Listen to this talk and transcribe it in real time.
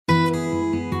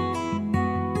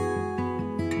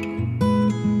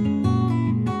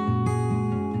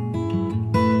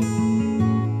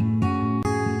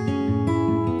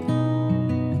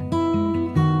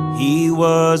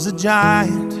was a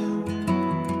giant.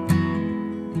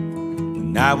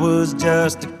 When I was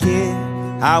just a kid,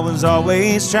 I was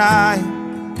always trying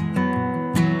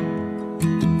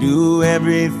to do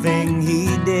everything he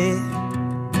did.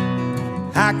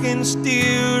 I can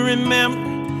still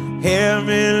remember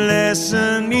every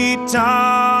lesson he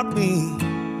taught me.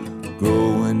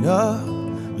 Growing up,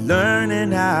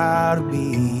 learning how to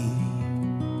be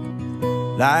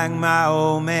like my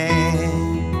old man.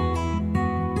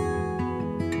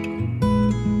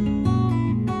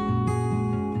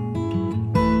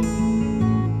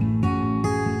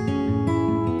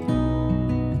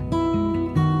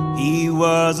 He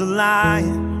was a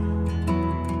lion.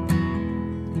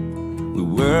 We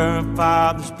were a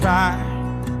father's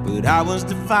pride, but I was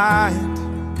defiant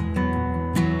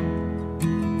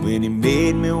when he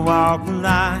made me walk the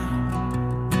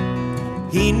line.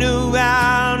 He knew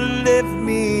how to lift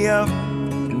me up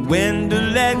and when to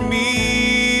let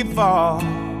me fall.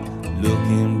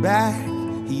 Looking back,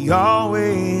 he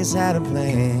always had a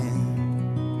plan.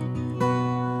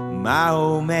 My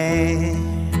old man.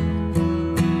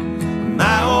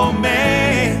 My old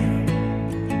man.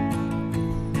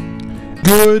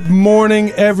 Good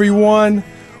morning, everyone.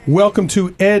 Welcome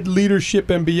to Ed Leadership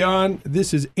and Beyond.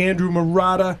 This is Andrew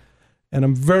Marotta, and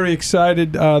I'm very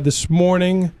excited this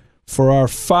morning for our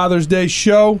Father's Day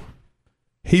show.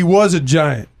 He was a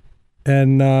giant,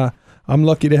 and I'm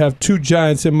lucky to have two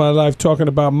giants in my life talking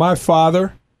about my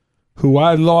father, who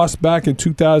I lost back in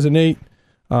 2008.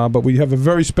 But we have a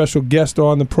very special guest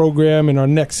on the program, and our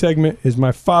next segment is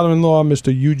my father-in-law,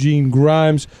 Mr. Eugene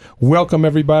Grimes. Welcome,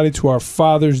 everybody, to our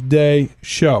Father's Day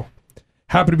show.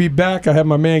 Happy to be back. I have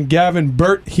my man Gavin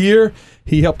Burt here.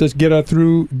 He helped us get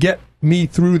me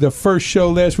through the first show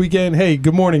last weekend. Hey,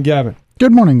 good morning, Gavin.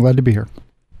 Good morning. Glad to be here.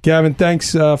 Gavin,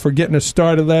 thanks for getting us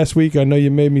started last week. I know you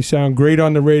made me sound great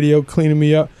on the radio, cleaning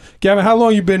me up. Gavin, how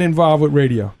long you been involved with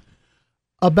radio?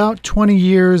 About 20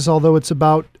 years, although it's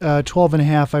about 12 and a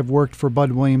half. I've worked for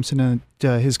Bud Williamson and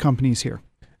his companies here.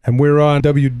 And we're on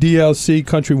WDLC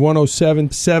Country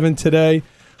 107.7 today,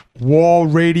 Wall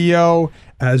Radio,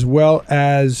 as well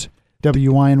as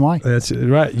WYNY. That's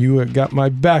right. You got my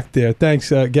back there. Thanks,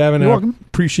 Gavin. You're welcome.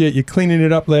 Appreciate you cleaning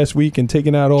it up last week and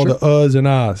taking out all the uhs and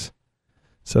ahs.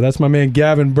 So that's my man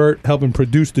Gavin Burt helping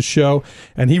produce the show.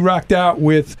 And he rocked out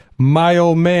with my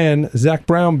old man, Zac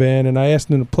Brown Band, and I asked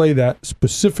him to play that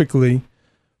specifically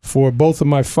for both of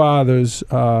my fathers.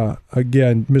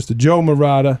 Again, Mr. Joe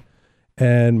Marotta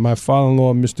and my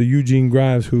father-in-law, Mr. Eugene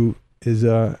Grimes, who is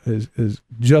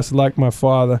just like my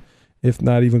father, if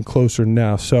not even closer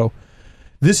now. So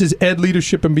this is Ed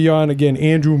Leadership and Beyond. Again,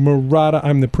 Andrew Marotta.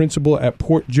 I'm the principal at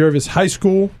Port Jervis High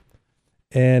School.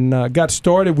 And got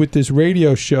started with this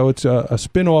radio show. It's a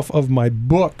spin-off of my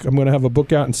book. I'm going to have a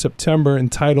book out in September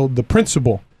entitled The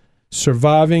Principal,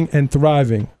 Surviving and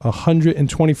Thriving,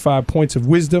 125 Points of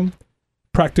Wisdom,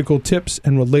 Practical Tips,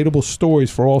 and Relatable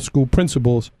Stories for All School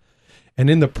Principals. And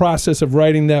in the process of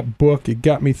writing that book, it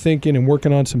got me thinking and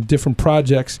working on some different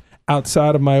projects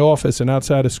outside of my office and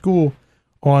outside of school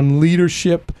on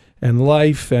leadership and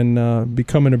life and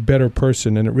becoming a better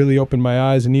person. And it really opened my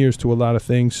eyes and ears to a lot of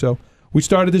things. So we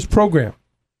started this program,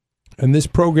 and this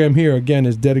program here, again,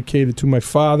 is dedicated to my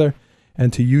father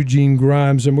and to Eugene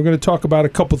Grimes, and we're going to talk about a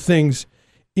couple things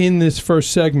in this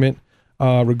first segment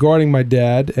regarding my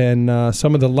dad and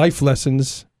some of the life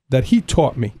lessons that he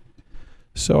taught me.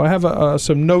 So I have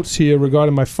some notes here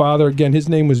regarding my father. Again, his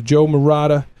name was Joe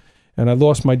Marotta, and I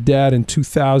lost my dad in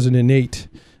 2008.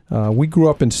 We grew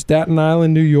up in Staten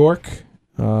Island, New York.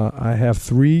 I have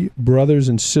three brothers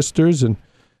and sisters, and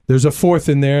there's a fourth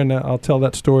in there, and I'll tell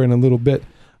that story in a little bit.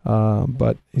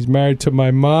 But he's married to my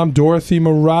mom, Dorothy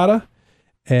Marotta,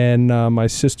 and my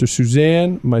sister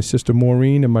Suzanne, my sister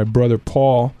Maureen, and my brother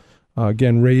Paul.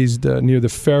 Again, raised near the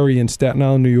ferry in Staten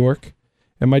Island, New York.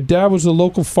 And my dad was a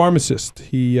local pharmacist.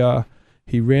 He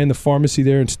ran the pharmacy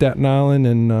there in Staten Island,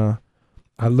 and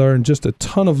I learned just a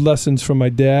ton of lessons from my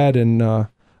dad, and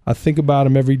I think about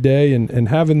him every day. And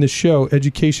having this show,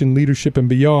 Education, Leadership, and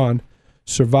Beyond,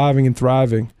 Surviving and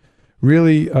Thriving,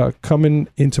 really coming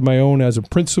into my own as a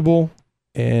principal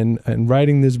and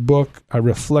writing this book, I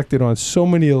reflected on so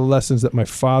many of the lessons that my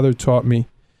father taught me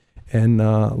and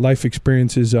life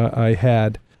experiences I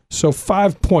had. So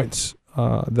 5 points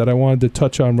that I wanted to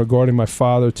touch on regarding my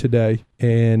father today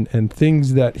and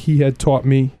things that he had taught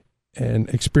me and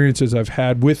experiences I've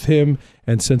had with him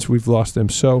and since we've lost him.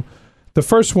 So the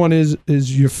first one is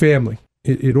your family.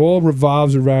 It all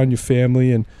revolves around your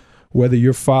family, and whether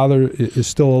your father is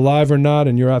still alive or not,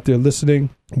 and you're out there listening,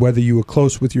 whether you were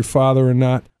close with your father or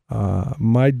not,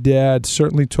 my dad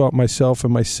certainly taught myself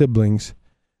and my siblings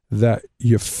that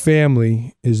your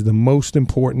family is the most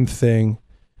important thing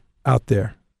out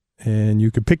there. And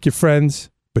you can pick your friends,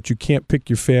 but you can't pick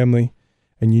your family.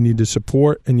 And you need to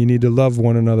support and you need to love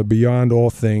one another beyond all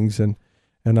things. And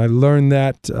I learned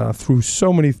that through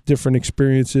so many different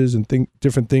experiences and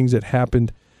different things that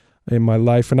happened in my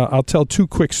life. And I'll tell two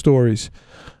quick stories.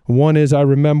 One is I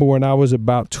remember when I was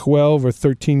about 12 or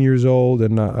 13 years old,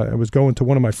 and I was going to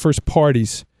one of my first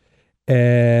parties.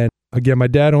 And again, my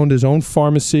dad owned his own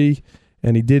pharmacy,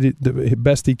 and he did it the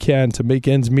best he can to make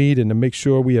ends meet and to make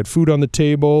sure we had food on the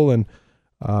table, and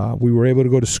we were able to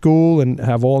go to school and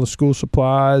have all the school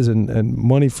supplies and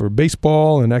money for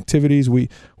baseball and activities.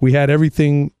 We had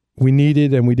everything we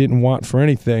needed, and we didn't want for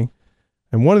anything.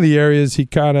 And one of the areas he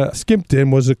kind of skimped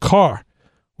in was a car.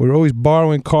 We were always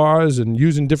borrowing cars and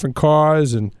using different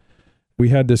cars, and we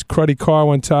had this cruddy car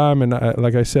one time, and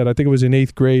like I said, I think it was in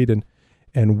 8th grade,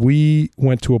 and we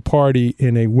went to a party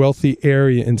in a wealthy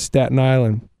area in Staten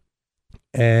Island,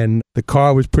 and the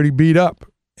car was pretty beat up.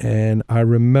 And I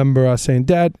remember us saying,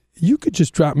 Dad, you could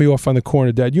just drop me off on the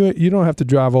corner, Dad. You don't have to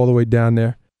drive all the way down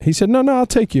there. He said, no, I'll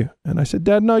take you. And I said,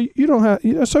 Dad, no, you don't have,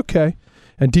 it's okay.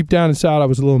 And deep down inside, I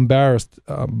was a little embarrassed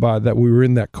by that we were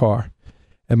in that car.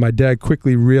 And my dad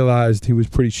quickly realized, he was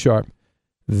pretty sharp,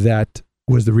 that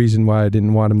was the reason why I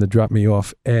didn't want him to drop me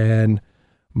off. And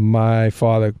my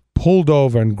father pulled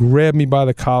over and grabbed me by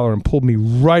the collar and pulled me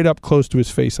right up close to his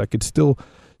face. I could still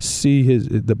see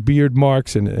the beard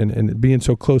marks and being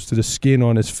so close to the skin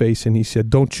on his face. And he said,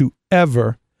 don't you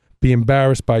ever be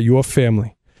embarrassed by your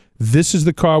family. This is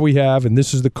the car we have, and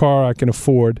this is the car I can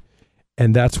afford,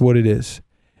 and that's what it is.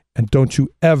 And don't you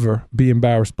ever be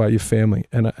embarrassed by your family.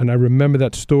 And I remember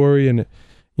that story, and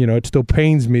it still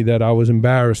pains me that I was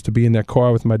embarrassed to be in that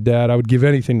car with my dad. I would give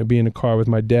anything to be in a car with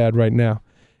my dad right now.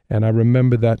 And I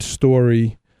remember that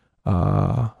story,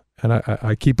 and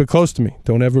I keep it close to me.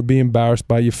 Don't ever be embarrassed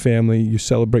by your family. You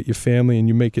celebrate your family, and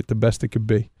you make it the best it could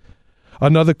be.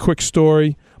 Another quick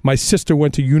story. My sister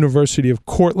went to University of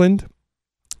Cortland.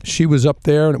 She was up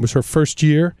there, and it was her first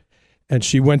year. And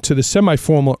she went to the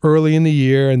semi-formal early in the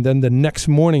year, and then the next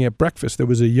morning at breakfast, there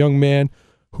was a young man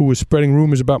who was spreading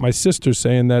rumors about my sister,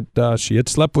 saying that she had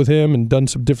slept with him and done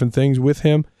some different things with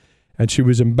him. And she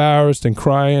was embarrassed and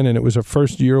crying, and it was her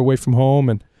first year away from home.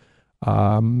 And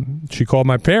she called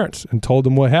my parents and told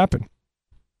them what happened.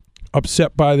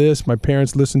 Upset by this, my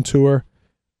parents listened to her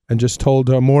and just told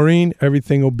her, Maureen,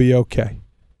 everything will be okay.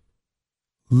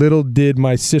 Little did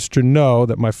my sister know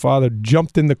that my father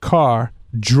jumped in the car,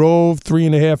 drove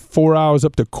 3.5, 4 hours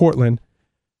up to Cortland,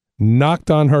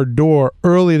 knocked on her door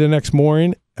early the next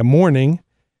morning,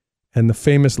 and the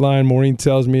famous line Maureen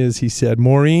tells me is, he said,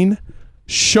 Maureen,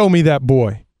 show me that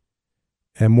boy.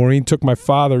 And Maureen took my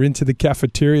father into the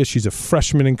cafeteria. She's a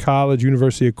freshman in college,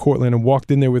 University of Cortland, and walked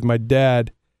in there with my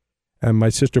dad. And my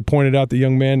sister pointed out the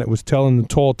young man that was telling the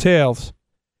tall tales.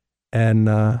 And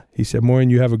he said, Maureen,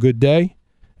 you have a good day,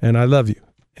 and I love you.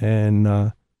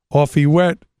 And off he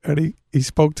went, and he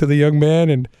spoke to the young man,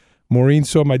 and Maureen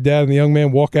saw my dad and the young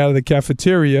man walk out of the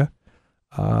cafeteria.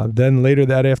 Then later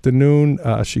that afternoon,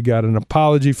 she got an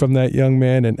apology from that young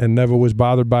man and never was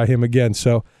bothered by him again.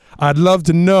 So I'd love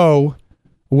to know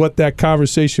what that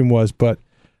conversation was. But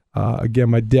again,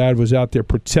 my dad was out there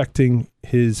protecting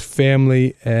his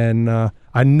family, and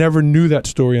I never knew that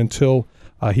story until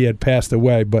he had passed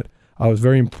away. But I was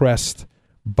very impressed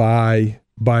by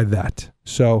that.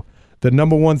 So the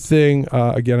number one thing,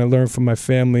 again, I learned from my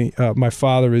family, my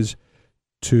father, is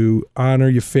to honor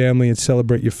your family and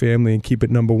celebrate your family and keep it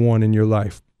number one in your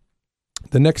life.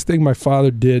 The next thing my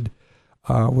father did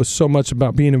was so much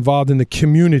about being involved in the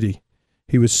community.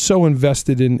 He was so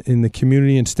invested in the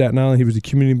community in Staten Island. He was the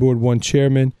Community Board 1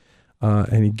 chairman,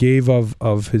 and he gave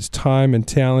of his time and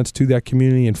talents to that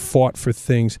community and fought for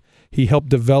things. He helped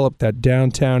develop that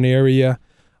downtown area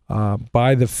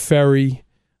by the ferry,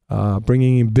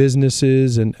 bringing in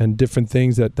businesses and different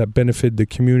things that benefited the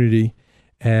community.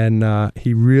 And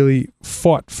he really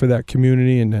fought for that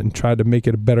community and tried to make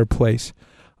it a better place.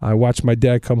 I watched my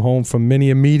dad come home from many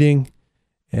a meeting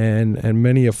and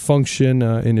many a function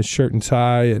in his shirt and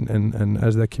tie and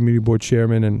as that community board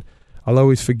chairman. And I'll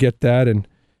always forget that. And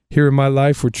here in my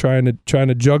life, we're trying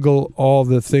to juggle all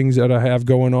the things that I have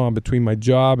going on between my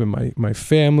job and my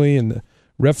family and the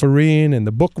refereeing and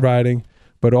the book writing,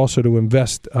 but also to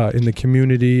invest in the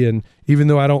community. And even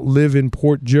though I don't live in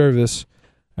Port Jervis,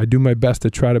 I do my best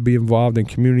to try to be involved in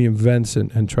community events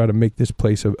and try to make this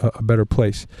place a better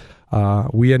place.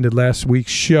 We ended last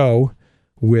week's show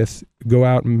with go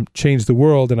out and change the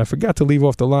world, and I forgot to leave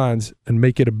off the lines and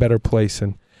make it a better place.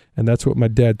 And that's what my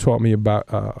dad taught me about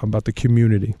the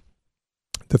community.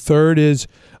 The third is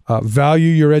value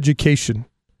your education.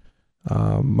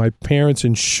 My parents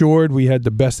ensured we had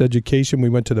the best education. We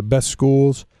went to the best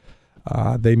schools.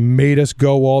 They made us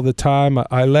go all the time.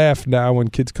 I laugh now when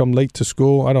kids come late to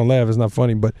school. I don't laugh, it's not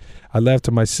funny, but I laugh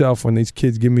to myself when these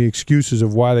kids give me excuses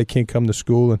of why they can't come to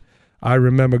school. And I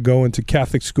remember going to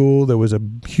Catholic school. There was a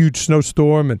huge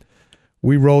snowstorm, and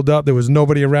we rolled up. There was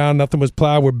nobody around. Nothing was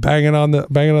plowed. We're banging on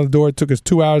the door. It took us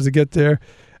 2 hours to get there,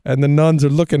 and the nuns are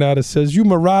looking at us. Says, "You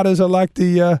Marathas are like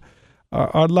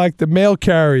the mail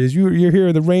carriers. You're here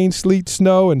in the rain, sleet,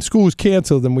 snow, and school's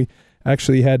canceled." And we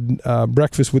actually had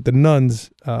breakfast with the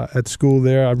nuns at school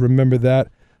there. I remember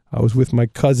that. I was with my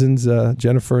cousins,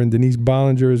 Jennifer and Denise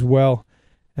Bollinger as well.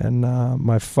 And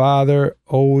my father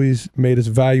always made us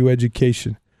value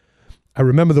education. I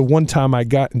remember the one time I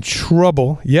got in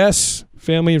trouble. Yes,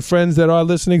 family and friends that are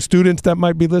listening, students that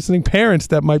might be listening, parents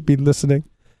that might be listening.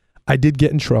 I did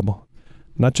get in trouble.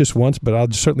 Not just once, but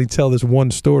I'll certainly tell this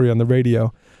one story on the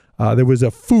radio. There was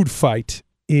a food fight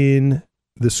in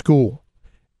the school.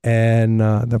 And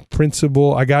the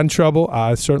principal, I got in trouble.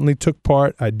 I certainly took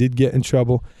part. I did get in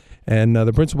trouble. And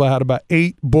the principal had about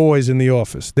 8 boys in the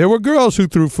office. There were girls who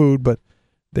threw food, but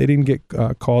they didn't get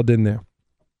called in there.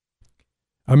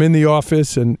 I'm in the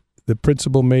office, and the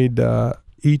principal made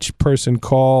each person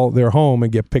call their home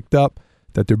and get picked up,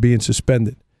 that they're being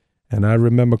suspended. And I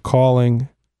remember calling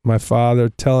my father,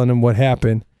 telling him what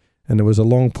happened, and there was a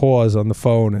long pause on the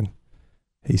phone, and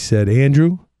he said,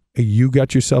 "Andrew, you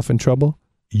got yourself in trouble.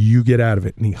 You get out of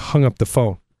it." And he hung up the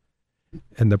phone.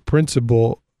 And the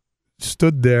principal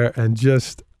stood there and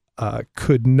just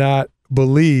could not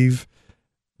believe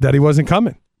that he wasn't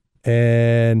coming.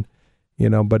 And,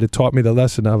 but it taught me the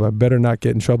lesson of I better not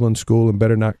get in trouble in school and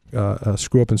better not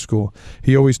screw up in school.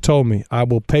 He always told me, "I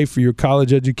will pay for your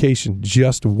college education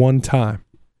just one time."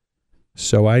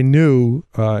 So I knew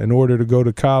in order to go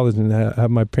to college and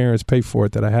have my parents pay for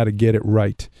it that I had to get it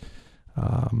right.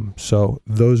 So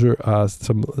those are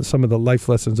some of the life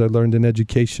lessons I learned in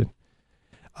education.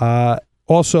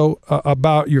 Also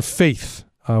about your faith.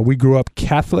 We grew up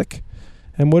Catholic,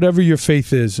 and whatever your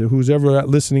faith is, who's ever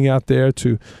listening out there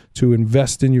to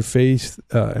invest in your faith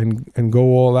and go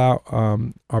all out.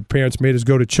 Our parents made us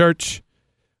go to church.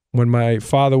 When my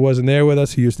father wasn't there with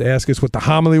us, he used to ask us what the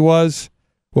homily was,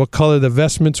 what color the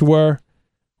vestments were.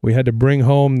 We had to bring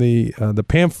home the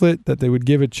pamphlet that they would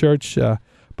give at church,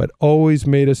 but always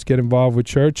made us get involved with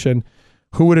church. And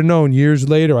who would have known, years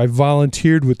later, I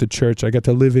volunteered with the church. I got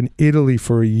to live in Italy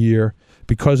for a year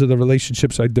because of the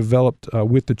relationships I developed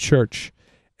with the church.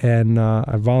 And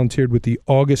I volunteered with the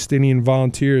Augustinian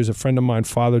Volunteers. A friend of mine,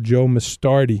 Father Joe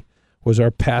Mastardi, was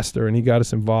our pastor, and he got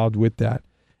us involved with that.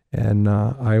 And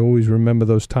I always remember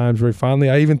those times very fondly.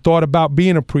 I even thought about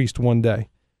being a priest one day.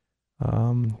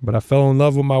 But I fell in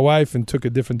love with my wife and took a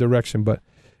different direction. But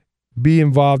be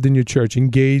involved in your church.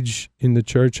 Engage in the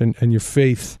church, and your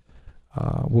faith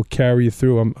will carry you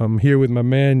through. I'm here with my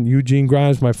man, Eugene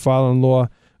Grimes, my father-in-law.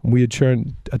 And we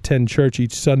attend church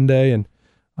each Sunday, and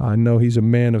I know he's a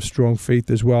man of strong faith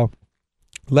as well.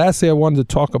 Lastly, I wanted to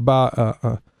talk about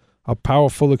a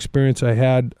powerful experience I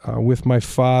had with my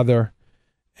father,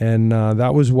 and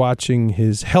that was watching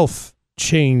his health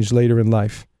change later in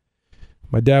life.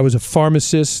 My dad was a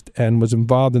pharmacist and was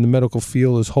involved in the medical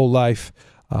field his whole life,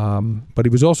 but he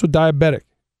was also diabetic.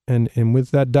 And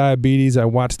with that diabetes, I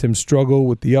watched him struggle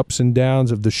with the ups and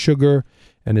downs of the sugar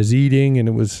and his eating, and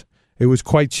it was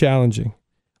quite challenging.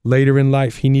 Later in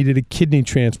life, he needed a kidney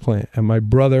transplant, and my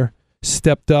brother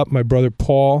stepped up. My brother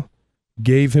Paul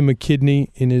gave him a kidney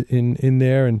in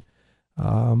there, and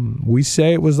we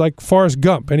say it was like Forrest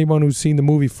Gump. Anyone who's seen the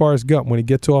movie Forrest Gump, when he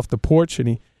gets off the porch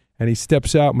and he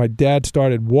steps out, my dad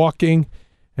started walking,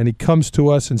 and he comes to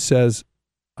us and says,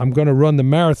 "I'm going to run the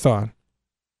marathon."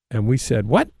 And we said,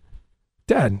 "What?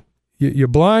 Dad, you're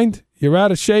blind? You're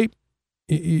out of shape?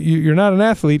 You're not an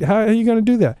athlete. How are you going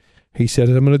to do that?" He said,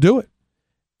 "I'm going to do it."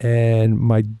 And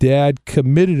my dad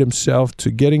committed himself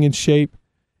to getting in shape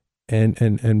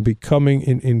and becoming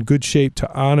in good shape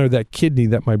to honor that kidney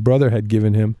that my brother had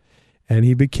given him. And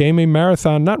he became a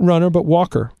marathon, not runner, but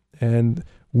walker. And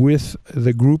with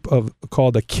the group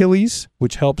called Achilles,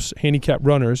 which helps handicapped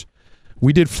runners,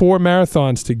 we did 4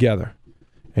 marathons together.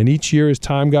 And each year his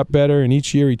time got better, and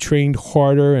each year he trained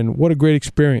harder, and what a great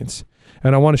experience.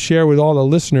 And I want to share with all the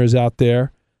listeners out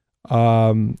there,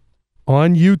 on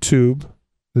YouTube,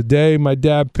 the day my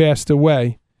dad passed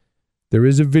away, there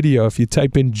is a video. If you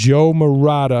type in Joe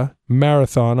Marotta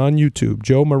Marathon on YouTube,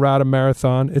 Joe Marotta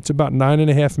Marathon, it's about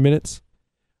 9.5 minutes.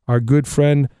 Our good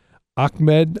friend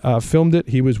Ahmed filmed it.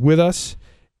 He was with us,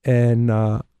 and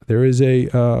there is a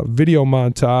video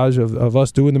montage of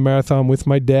us doing the marathon with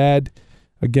my dad,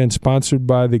 again, sponsored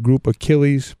by the group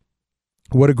Achilles.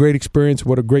 What a great experience.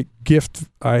 What a great gift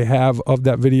I have of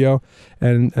that video.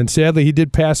 And sadly, he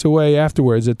did pass away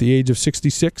afterwards at the age of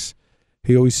 66.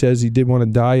 He always says he did want to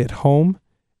die at home,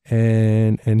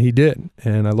 and he did.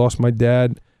 And I lost my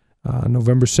dad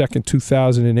November 2nd,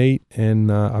 2008,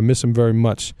 and I miss him very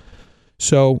much.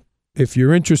 So if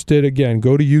you're interested, again,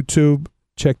 go to YouTube.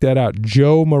 Check that out.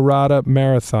 Joe Marotta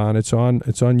Marathon. It's on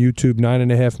YouTube,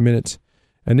 9.5 minutes.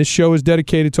 And this show is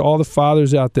dedicated to all the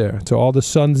fathers out there, to all the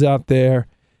sons out there.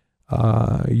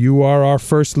 You are our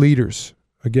first leaders.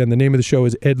 Again, the name of the show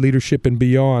is Ed Leadership and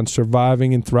Beyond,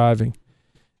 Surviving and Thriving,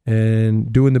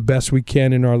 and doing the best we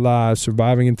can in our lives,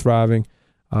 surviving and thriving.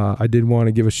 I did want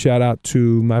to give a shout out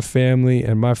to my family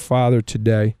and my father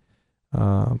today.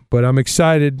 But I'm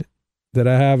excited that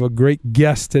I have a great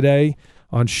guest today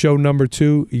on show number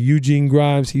 2, Eugene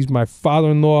Grimes. He's my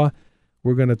father-in-law.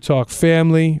 We're going to talk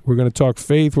family. We're going to talk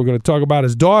faith. We're going to talk about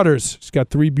his daughters. He's got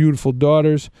 3 beautiful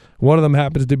daughters. One of them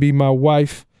happens to be my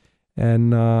wife.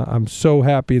 And I'm so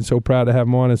happy and so proud to have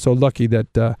him on, and so lucky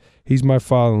that he's my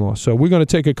father-in-law. So we're going to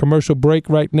take a commercial break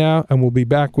right now, and we'll be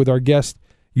back with our guest,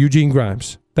 Eugene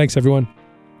Grimes. Thanks, everyone.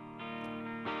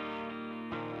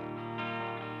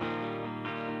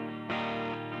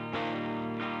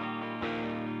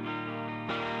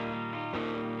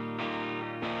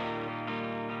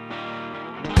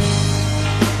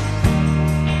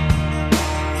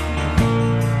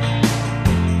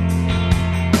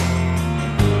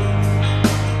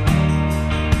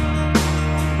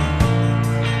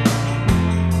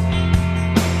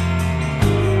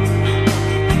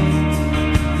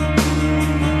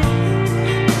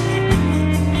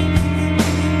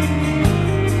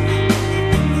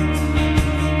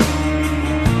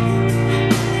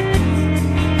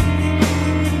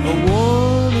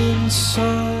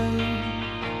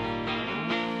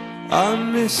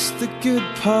 The good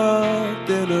part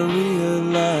that I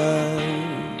realized,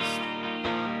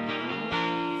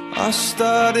 I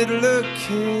started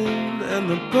looking and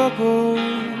the bubble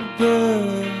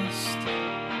burst.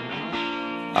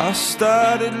 I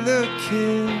started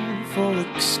looking for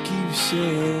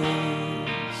excuses.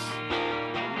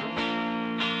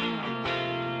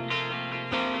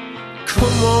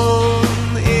 Come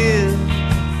on in,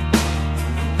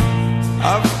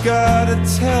 I've gotta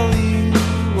tell you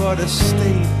what a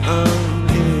state I'm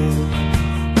in.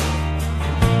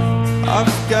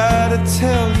 I've gotta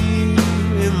tell you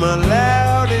in my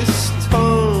loudest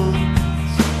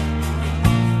tones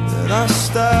that I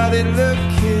started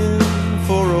looking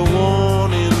for a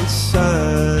warning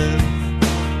sign.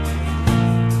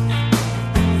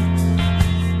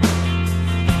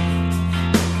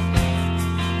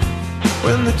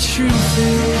 When the truth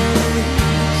is,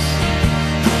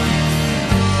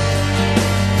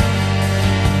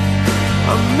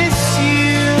 I miss you.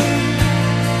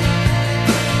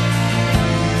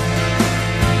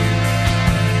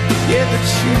 Yeah, the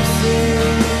truth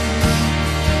is,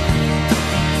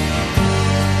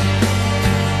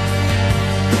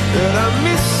 that I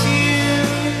miss you.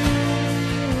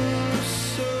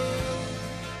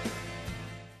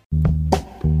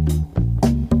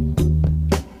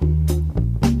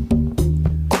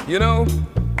 You know,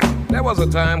 there was a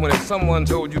time when if someone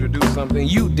told you to do something,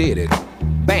 you did it.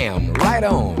 Bam, right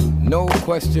on, no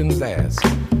questions asked.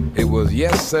 It was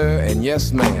yes, sir, and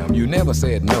yes, ma'am. You never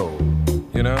said no,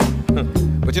 you know?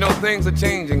 But you know, things are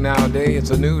changing nowadays.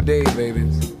 It's a new day,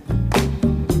 babies.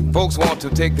 Folks want to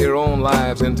take their own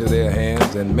lives into their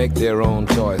hands and make their own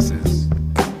choices.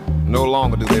 No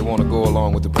longer do they want to go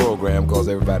along with the program because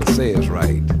everybody says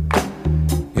right.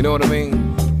 You know what I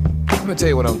mean? Let me tell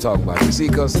you what I'm talking about. You see,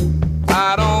 because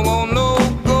I don't want no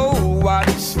gold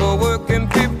watch for working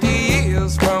 50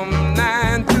 years from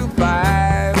 9 to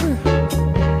 5.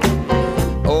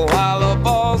 Oh, while the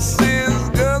boss is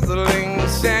guzzling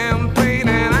champagne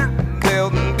and I'm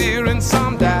melting beer in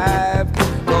some dive.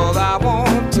 Cause I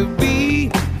want to be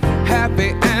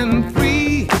happy and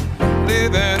free,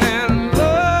 living and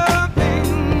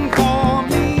loving for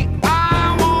me.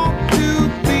 I want to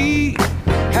be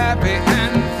happy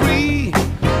and free,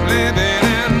 living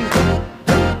and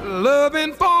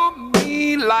loving for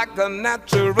me like a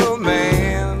natural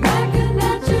man. Like a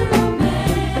natural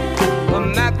man. A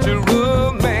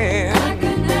natural man. Like a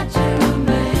natural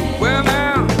man. Well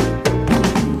now,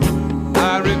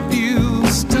 I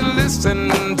refuse to listen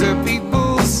to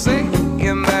people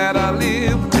saying that I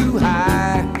live too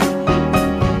high.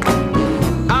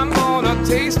 I'm gonna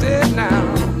taste it now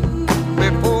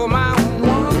before my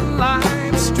one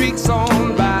life streaks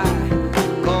on by.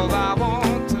 Cause I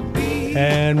want to be.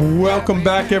 And And welcome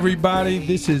back, everybody.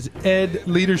 This is Ed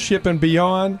Leadership and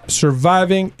Beyond,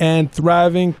 Surviving and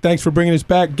Thriving. Thanks for bringing us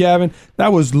back, Gavin.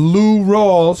 That was Lou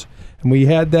Rawls, and we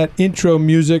had that intro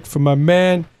music from my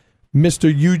man,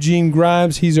 Mr. Eugene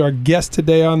Grimes. He's our guest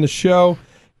today on the show,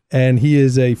 and he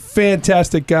is a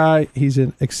fantastic guy. He's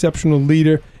an exceptional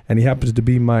leader, and he happens to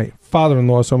be my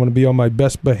father-in-law, so I'm going to be on my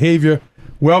best behavior.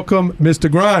 Welcome,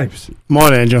 Mr. Grimes.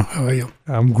 Morning, Angel. How are you?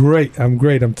 I'm great.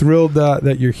 I'm thrilled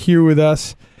that you're here with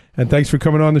us, and thanks for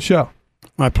coming on the show.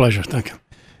 My pleasure. Thank you.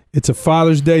 It's a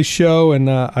Father's Day show, and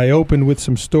I opened with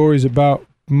some stories about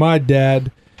my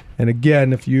dad. And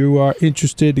again, if you are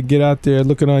interested to get out there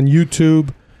looking on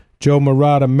YouTube, Joe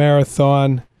Murata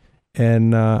Marathon,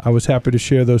 and I was happy to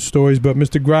share those stories. But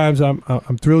Mr. Grimes, I'm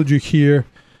thrilled you're here.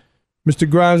 Mr.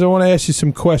 Grimes, I want to ask you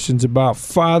some questions about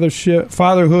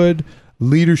fatherhood,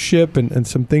 leadership, and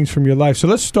some things from your life. So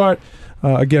let's start.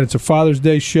 Again, it's a Father's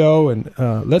Day show, and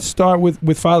let's start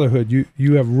with fatherhood.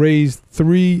 You have raised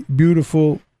 3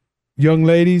 beautiful young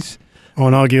ladies.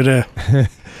 Won't argue there.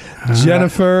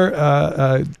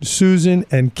 Jennifer, Susan,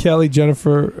 and Kelly.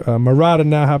 Jennifer Murata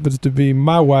now happens to be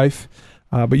my wife,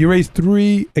 but you raised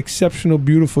 3 exceptional,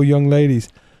 beautiful young ladies.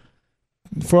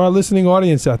 For our listening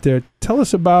audience out there, tell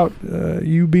us about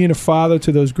you being a father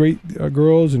to those great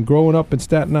girls and growing up in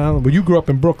Staten Island. Well, you grew up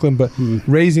in Brooklyn, but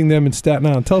raising them in Staten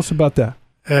Island. Tell us about that.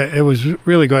 It was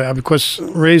really good because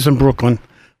raised in Brooklyn,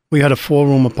 we had a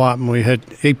 4-room apartment. We had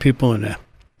 8 people in there,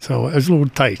 so it was a little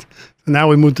tight. Now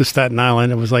we moved to Staten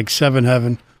Island. It was like 7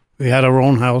 heaven. We had our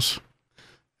own house,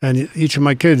 and each of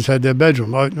my kids had their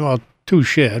bedroom. Well, 2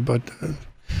 shared, but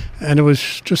and it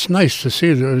was just nice to see.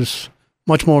 It was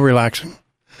much more relaxing.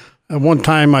 At one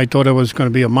time, I thought I was going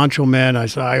to be a macho man. I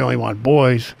said, I only want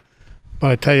boys.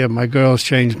 But I tell you, my girls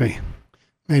changed me,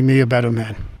 made me a better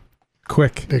man.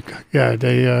 Quick.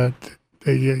 You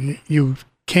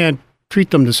can't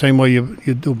treat them the same way you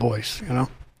do boys, you know?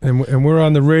 And we're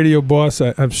on the radio, boss.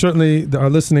 I'm certainly, our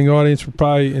listening audience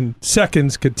probably in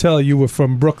seconds could tell you were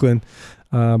from Brooklyn.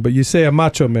 But you say a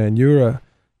macho man. You're a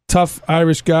tough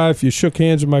Irish guy. If you shook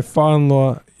hands with my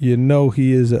father-in-law, you know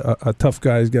he is a tough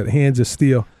guy. He's got hands of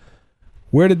steel.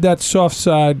 Where did that soft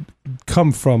side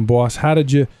come from, boss? Where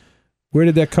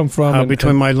did that come from?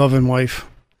 Between my loving wife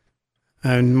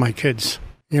and my kids.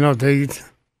 You know, you're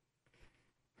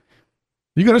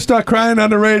going to start crying on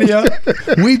the radio?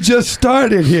 We just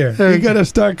started here. You got to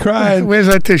start crying. Where's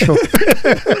that tissue?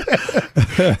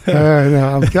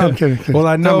 No, I'm kidding. Well,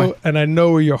 I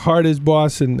know where your heart is,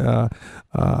 boss, and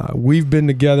we've been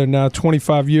together now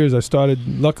 25 years. I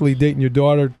started, luckily, dating your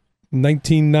daughter in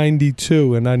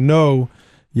 1992, and I know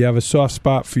you have a soft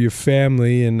spot for your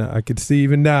family, and I could see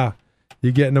even now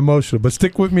you're getting emotional. But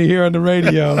stick with me here on the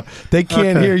radio. They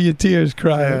can't hear your tears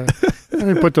crying. Let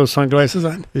me put those sunglasses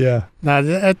on. Yeah. Now,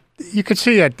 you could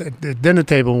see at the dinner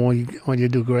table when you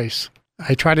do grace.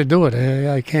 I try to do it.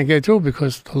 I can't get through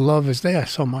because the love is there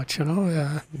so much, you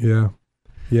know.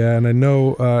 Yeah, and I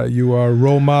know you are a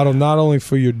role model not only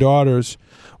for your daughters.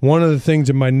 One of the things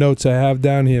in my notes I have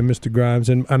down here, Mr. Grimes,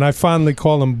 and I fondly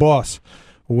call him boss.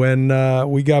 When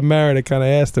we got married, I kind of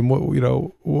asked him,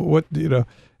 what,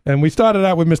 and we started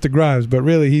out with Mr. Grimes, but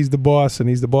really he's the boss, and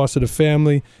he's the boss of the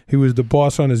family. He was the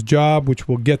boss on his job, which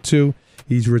we'll get to.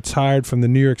 He's retired from the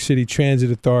New York City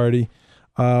Transit Authority.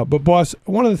 But boss,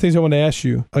 one of the things I want to ask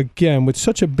you, again, with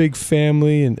such a big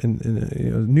family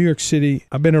in New York City,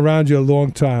 I've been around you a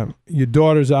long time. Your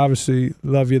daughters obviously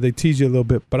love you. They tease you a little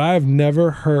bit, but I have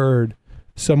never heard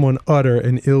someone utter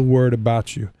an ill word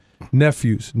about you.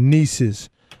 Nephews, nieces,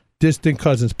 distant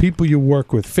cousins, people you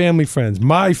work with, family, friends,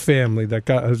 my family that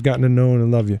has gotten to know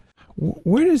and love you.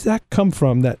 Where does that come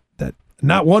from that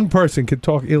not one person could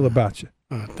talk ill about you?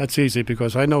 That's easy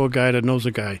because I know a guy that knows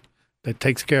a guy that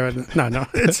takes care of it. No,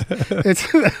 it's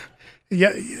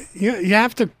you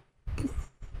have to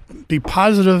be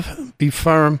positive, be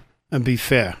firm, and be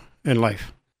fair in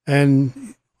life.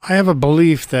 And I have a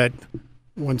belief that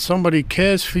when somebody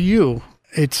cares for you,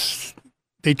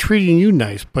 they're treating you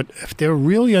nice. But if they're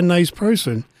really a nice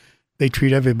person, they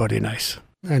treat everybody nice.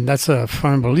 And that's a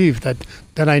firm belief that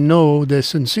I know they're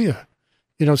sincere.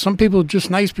 You know, some people are just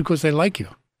nice because they like you.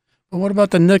 But what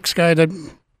about the next guy that,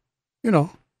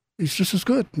 he's just as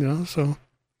good, so.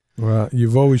 Well,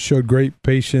 you've always showed great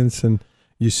patience, and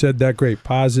you said that great,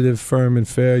 positive, firm, and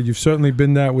fair. You've certainly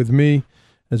been that with me,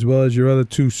 as well as your other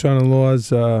 2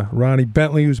 son-in-laws, Ronnie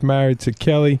Bentley, who's married to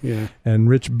Kelly, and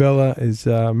Rich Bella is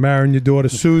marrying your daughter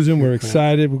Susan. We're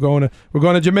excited. We're going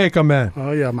to Jamaica, man.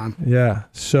 Oh yeah, man. Yeah.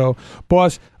 So,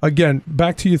 boss, again,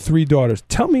 back to your 3 daughters.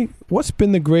 Tell me, what's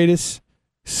been the greatest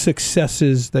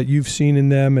successes that you've seen in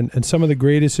them, and some of the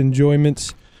greatest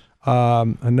enjoyments I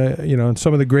know, and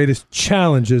some of the greatest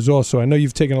challenges also. I know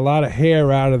you've taken a lot of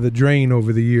hair out of the drain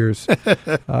over the years.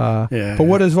 But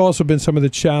what has also been some of the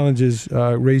challenges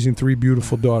raising 3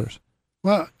 beautiful daughters?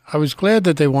 Well, I was glad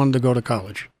that they wanted to go to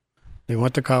college. They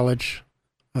went to college.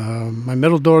 My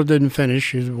middle daughter didn't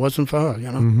finish. It wasn't for her,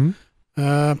 Mm-hmm.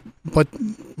 But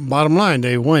bottom line,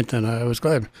 they went, and I was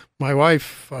glad. My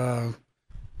wife,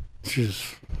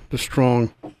 she's the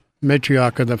strong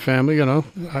matriarch of the family,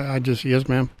 I just, yes,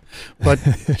 ma'am. But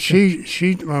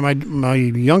my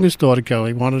youngest daughter,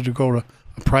 Kelly, wanted to go to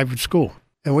a private school.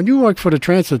 And when you work for the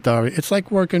transit authority, it's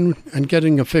like working and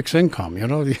getting a fixed income,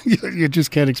 You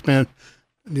just can't expand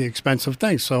the expensive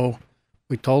things. So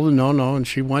we told her no, and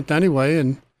she went anyway,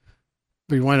 and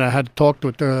we went. I had to talk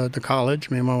with the college,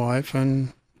 me and my wife,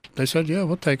 and they said, yeah,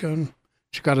 we'll take her. And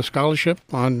she got a scholarship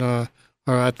on her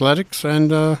athletics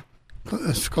and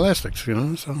scholastics,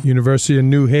 So University of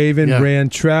New Haven, Yeah. ran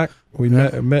track. We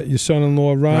met your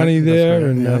son-in-law, Ronnie, Right, there, that's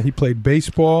right, and yeah. he played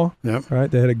baseball. Yep.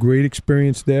 Right? They had a great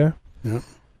experience there. Yep.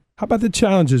 How about the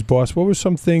challenges, boss? What were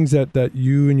some things that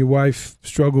you and your wife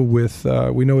struggled with?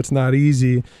 We know it's not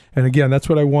easy. And again, that's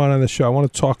what I want on the show. I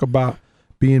want to talk about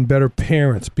being better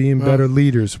parents, being better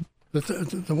leaders.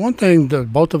 The one thing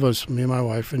that both of us, me and my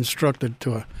wife, instructed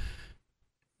to her,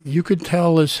 you could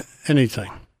tell us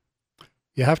anything.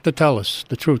 You have to tell us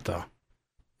the truth, though.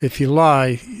 If you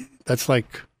lie, that's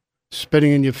like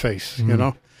spitting in your face,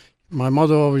 Mhm. My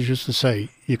mother always used to say,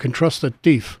 you can trust a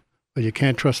thief, but you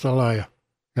can't trust a liar,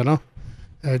 you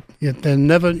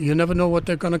never know what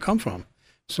they're going to come from.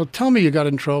 So tell me you got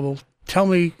in trouble. Tell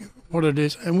me what it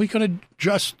is, and we can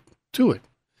adjust to it.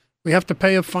 We have to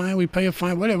pay a fine. We pay a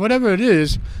fine, whatever it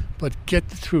is, but get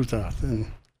the truth out.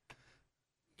 And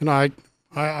I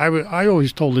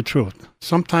always told the truth.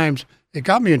 Sometimes it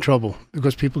got me in trouble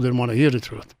because people didn't want to hear the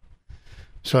truth.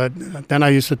 So then I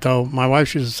used to tell my wife.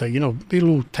 She used to say, be a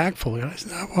little tactful. I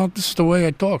said, well, this is the way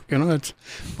I talk.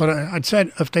 But I'd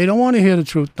said, if they don't want to hear the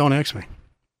truth, don't ask me.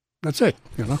 That's it.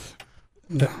 And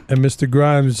Mr.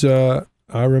 Grimes,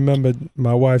 I remember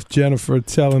my wife Jennifer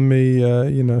telling me,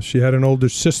 she had an older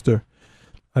sister.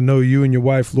 I know you and your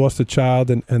wife lost a child,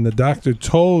 and the doctor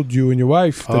told you and your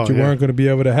wife that you weren't going to be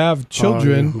able to have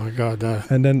children. Oh, my God.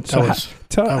 And then,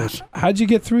 how'd you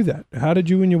get through that? How did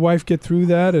you and your wife get through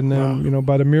that? And then,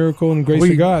 by the miracle and grace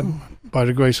of God. By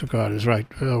the grace of God, is right.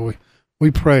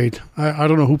 We prayed. I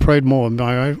don't know who prayed more,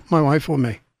 my wife or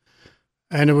me.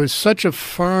 And it was such a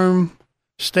firm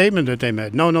statement that they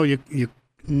made. No, you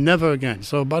never again.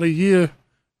 So about a year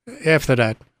after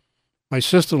that, my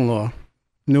sister-in-law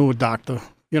knew a doctor,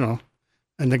 and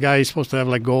the guy is supposed to have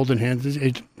like golden hands.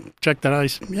 He checked that out. He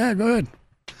said, yeah, go ahead.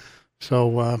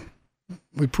 So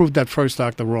we proved that first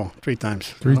doctor wrong 3 times.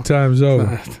 3 times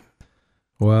over.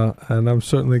 Well, and I'm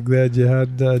certainly glad you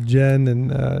had Jen,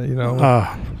 and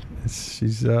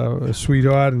she's a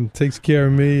sweetheart and takes care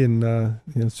of me, and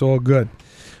it's all good.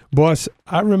 Boss,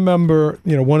 I remember,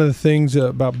 one of the things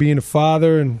about being a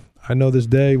father, and I know this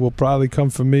day will probably come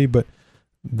for me, but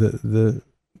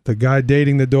the guy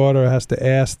dating the daughter has to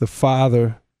ask the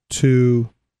father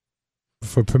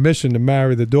for permission to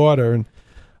marry the daughter, and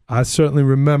I certainly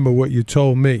remember what you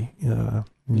told me.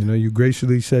 You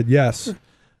graciously said yes,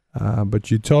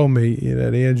 but you told me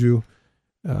that Andrew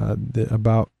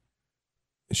about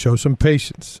show some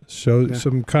patience, show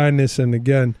some kindness, and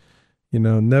again,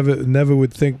 never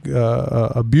would think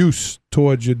abuse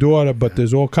towards your daughter, but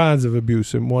there's all kinds of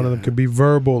abuse, and one of them could be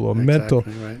verbal or mental,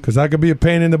 because I could be a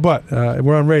pain in the butt.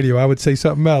 We're on radio. I would say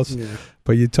something else,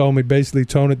 but you told me basically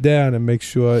tone it down and make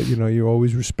sure, you're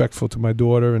always respectful to my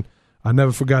daughter, and I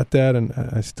never forgot that, and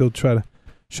I still try to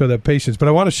show that patience. But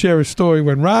I want to share a story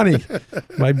when Ronnie,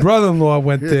 my brother-in-law,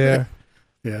 went there.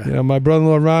 Yeah. My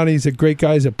brother-in-law Ronnie, he's a great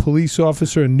guy. He's a police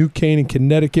officer in New Canaan,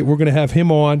 Connecticut. We're going to have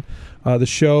him on the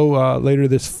show later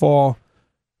this fall.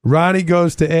 Ronnie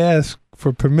goes to ask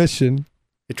for permission.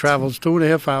 He travels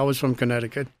 2.5 hours from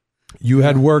Connecticut. You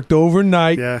had worked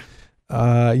overnight. Yeah.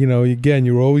 Again,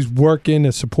 you were always working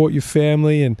to support your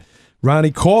family. And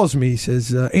Ronnie calls me. He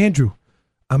says, Andrew,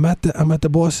 I'm at the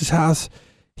boss's house.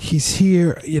 He's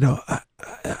here.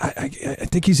 I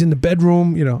think he's in the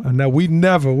bedroom. And now we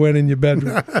never went in your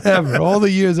bedroom ever. All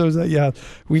the years I was at your house,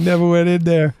 we never went in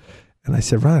there. And I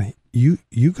said, Ronnie, you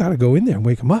got to go in there and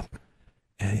wake him up.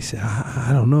 And he said,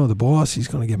 I don't know, the boss, he's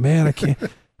going to get mad. I can't.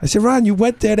 I said, Ron, you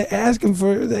went there to ask him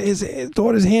for his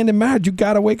daughter's hand in marriage. You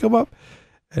got to wake him up.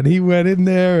 And he went in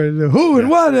there and who and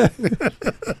what?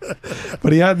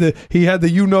 But he had the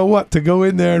you know what to go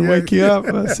in there and wake you up.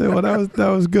 I said, well, that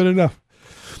was good enough.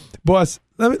 Boss,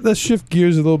 let's shift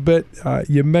gears a little bit.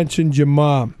 You mentioned your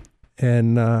mom,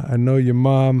 and I know your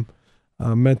mom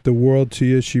meant the world to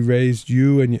you. She raised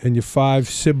you and your 5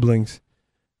 siblings.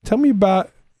 Tell me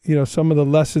about some of the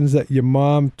lessons that your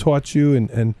mom taught you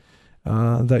and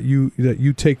that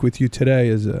you take with you today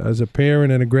as a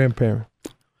parent and a grandparent.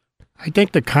 I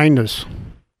think the kindness.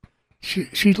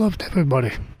 She loved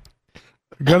everybody.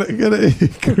 You got the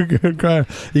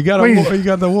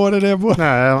water there, boy? No,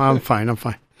 I'm fine.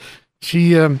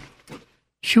 She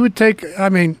would take. I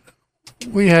mean,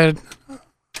 we had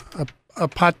a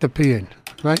pot to pee in,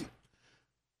 right?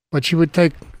 But she would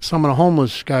take some of the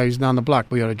homeless guys down the block.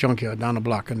 We had a junkyard down the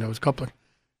block, and there was a couple.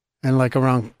 And like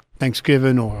around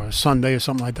Thanksgiving or Sunday or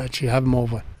something like that, she'd have them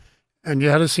over. And you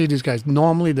had to see these guys.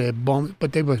 Normally they're bums,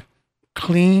 but they were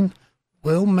clean,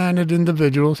 well-mannered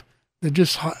individuals. They're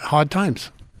just hard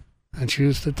times. And she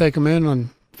used to take them in and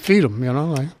feed them,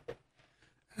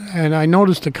 And I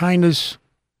noticed the kindness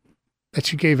that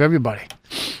she gave everybody.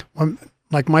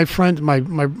 Like my friends, my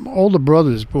older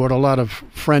brothers brought a lot of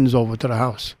friends over to the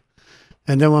house.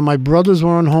 And then when my brothers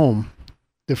weren't home,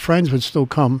 their friends would still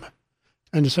come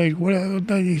and say, well,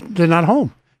 they're not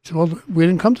home. I said, well, we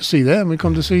didn't come to see them. We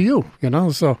come to see you,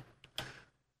 So,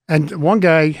 and one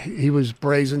guy, he was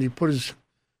brazen. He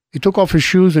took off his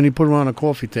shoes and he put them on a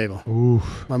coffee table.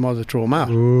 Oof. My mother threw him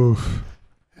out. Oof.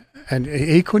 And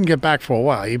he couldn't get back for a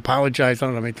while. He apologized I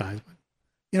don't know how many times.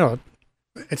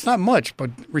 It's not much, but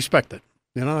respect it,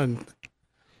 And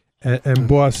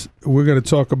boss, we're going to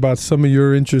talk about some of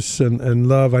your interests and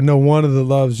love. I know one of the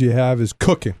loves you have is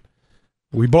cooking.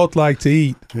 We both like to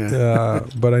eat,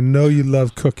 but I know you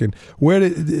love cooking. Where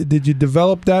did you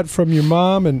develop that from your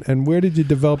mom, and where did you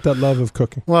develop that love of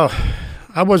cooking? Well,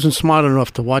 I wasn't smart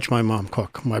enough to watch my mom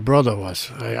cook. My brother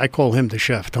was. I call him the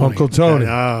chef, Tony. Uncle Tony,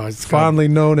 fondly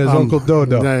known as Uncle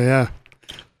Dodo. Yeah.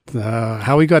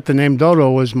 How he got the name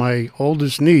Dodo was my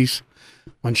oldest niece.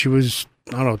 When she was,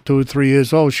 2 or 3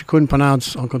 years old, she couldn't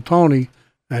pronounce Uncle Tony,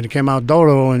 and it came out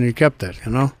Dodo, and he kept it,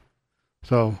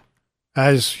 So,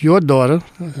 as your daughter,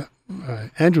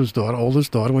 Andrew's daughter,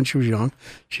 oldest daughter, when she was young,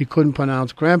 she couldn't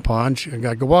pronounce Grandpa, and she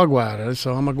got Gwagwa out of it,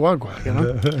 so I'm a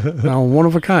Gwagwa, Now, one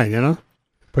of a kind,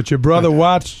 But your brother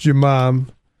watched your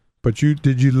mom, but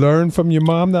did you learn from your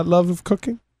mom that love of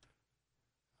cooking?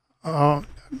 I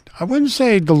wouldn't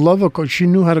say the love of cook. She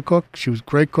knew how to cook. She was a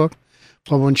great cook.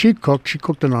 But when she cooked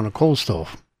it on a coal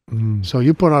stove. So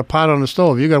you put a pot on the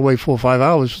stove, you got to wait 4 or 5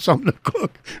 hours for something to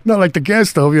cook. Not like the gas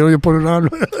stove, you put it on.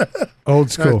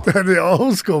 Old school. The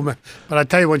old school, man. But I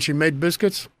tell you, when she made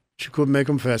biscuits, she couldn't make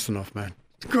them fast enough, man.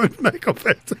 Couldn't make them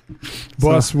fast enough.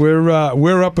 Boss,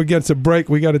 we're up against a break.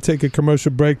 We got to take a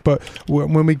commercial break. But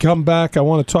when we come back, I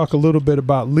want to talk a little bit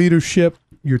about leadership,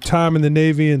 your time in the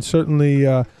Navy, and certainly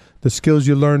the skills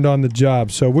you learned on the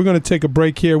job. So we're going to take a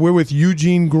break here. We're with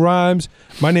Eugene Grimes.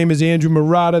 My name is Andrew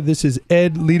Marotta. This is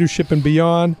Ed Leadership and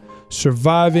Beyond,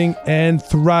 Surviving and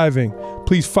Thriving.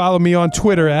 Please follow me on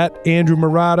Twitter at Andrew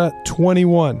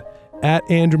Marotta21. At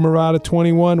Andrew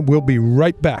Marotta21. We'll be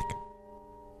right back.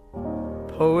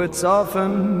 Poets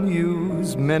often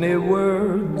use many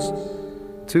words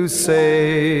to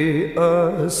say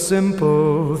a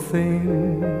simple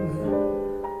thing.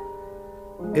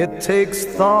 It takes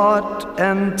thought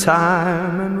and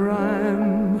time and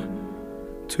rhyme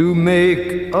to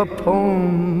make a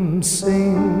poem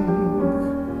sing.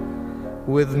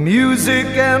 With music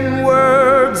and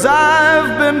words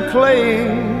I've been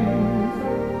playing.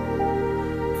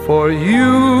 For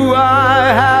you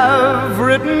I have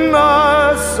written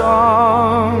a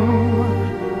song,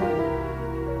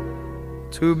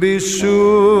 to be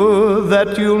sure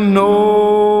that you'll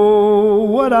know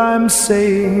what I'm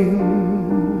saying.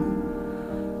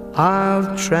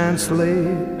 I'll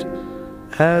translate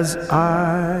as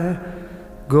I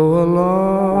go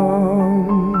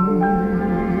along.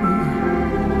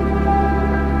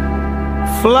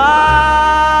 Fly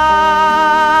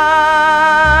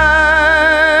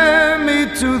me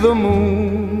to the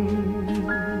moon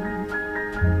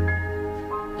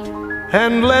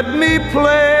and let me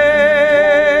play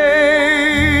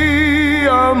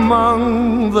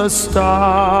among the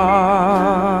stars.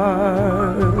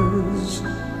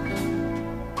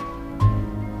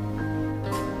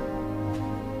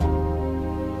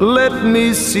 Let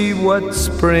me see what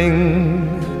spring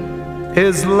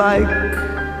is like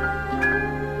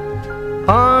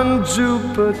on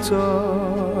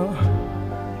Jupiter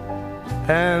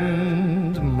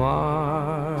and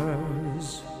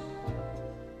Mars.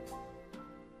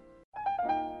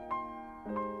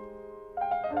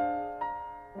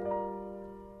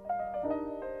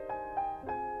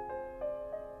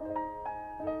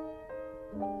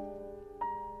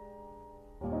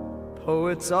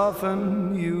 Poets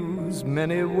often use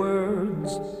many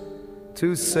words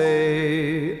to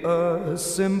say a a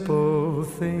simple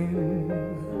thing.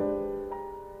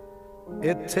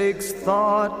 It takes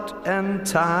thought and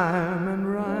time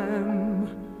and rhyme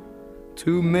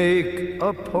to make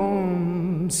a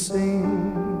poem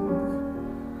sing.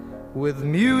 With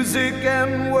music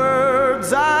and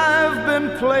words I've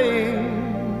been playing.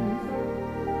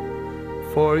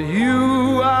 For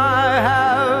you I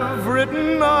have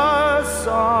written a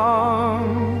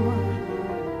song.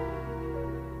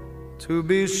 To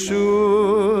be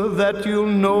sure that you'll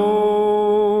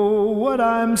know what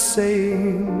I'm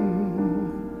saying,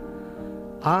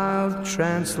 I'll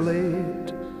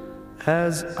translate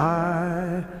as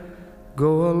I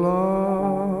go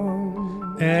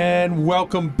along. And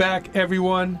welcome back,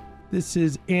 everyone. This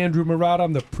is Andrew Murata.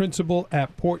 I'm the principal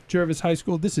at Port Jervis High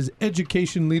School. This is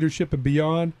Education, Leadership, and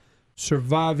Beyond,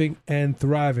 Surviving and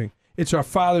Thriving. It's our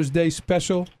Father's Day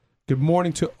special. Good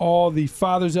morning to all the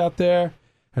fathers out there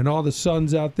and all the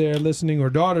sons out there listening or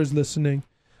daughters listening.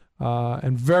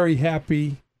 And very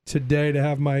happy today to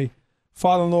have my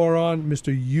father-in-law on,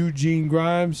 Mr. Eugene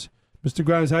Grimes. Mr.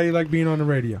 Grimes, how you like being on the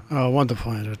radio? Oh,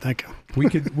 wonderful, Andrew. Thank you.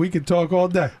 We could talk all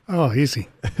day. Oh, easy.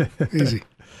 Easy.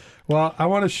 Well, I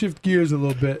want to shift gears a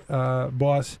little bit,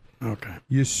 boss. Okay.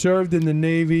 You served in the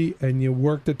Navy and you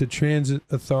worked at the Transit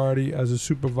Authority as a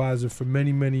supervisor for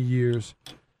many, many years.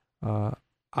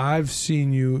 I've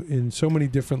seen you in so many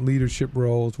different leadership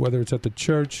roles, whether it's at the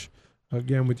church,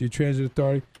 again, with your Transit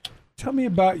Authority. Tell me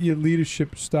about your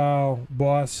leadership style,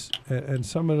 boss, and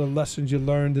some of the lessons you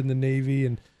learned in the Navy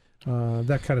and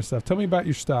that kind of stuff. Tell me about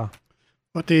your style.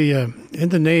 But in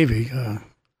the Navy...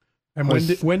 and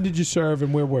when did you serve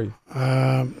and where were you?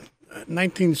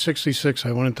 1966,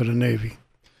 I went into the Navy.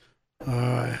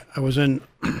 I was on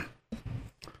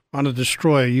a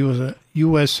destroyer,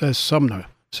 USS Sumner,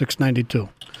 692.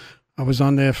 I was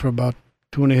on there for about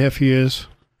 2.5 years.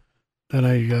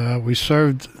 Then we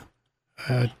served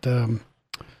at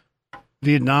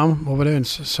Vietnam over there in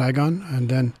Saigon, and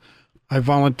then I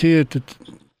volunteered to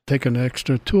take an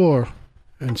extra tour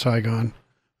in Saigon,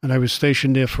 and I was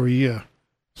stationed there for a year.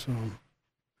 So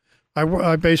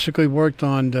I basically worked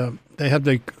on they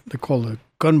call the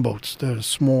gunboats. They're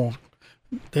small.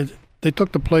 They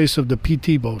took the place of the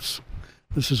PT boats.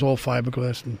 This is all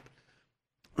fiberglass, and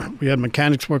we had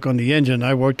mechanics work on the engine.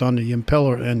 I worked on the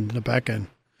impeller and the back end,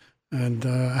 and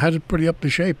I had it pretty up to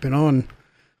shape, And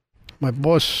my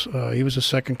boss, he was a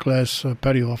second-class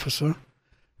petty officer,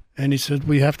 and he said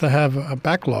we have to have a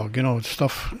backlog,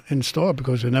 stuff in store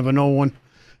because you never know when.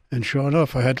 And sure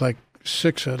enough, I had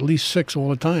at least six all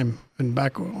the time and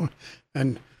back.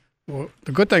 And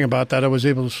the good thing about that, I was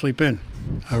able to sleep in.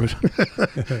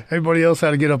 Everybody else had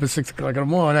to get up at 6 o'clock in the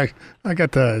morning. I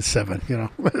got to 7,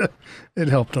 It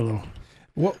helped a little.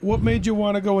 What made you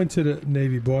want to go into the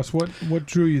Navy, boss? What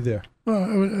drew you there?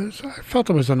 Well, I felt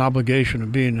it was an obligation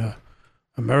of being an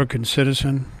American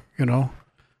citizen,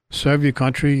 serve your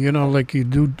country, like you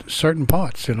do certain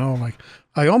parts, like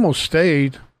I almost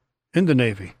stayed in the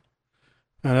Navy.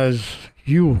 And as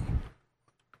you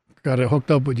got hooked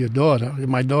up with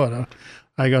my daughter,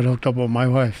 I got hooked up with my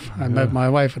wife. I met my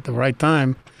wife at the right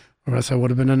time, or else I would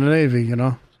have been in the Navy,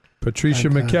 Patricia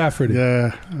McCafferty.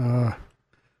 Yeah.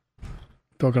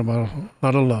 Talking about a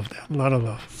lot of love there, a lot of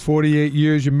love. 48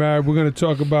 years you're married. We're going to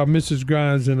talk about Mrs.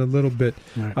 Grimes in a little bit.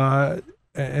 Right.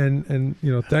 And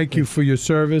thank you for your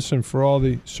service and for all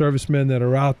the servicemen that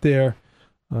are out there.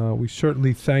 We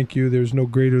certainly thank you. There's no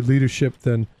greater leadership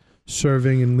than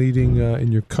serving and leading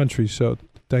in your country. So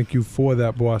thank you for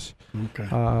that, boss. Okay.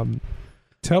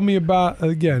 Tell me about,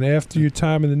 again, after your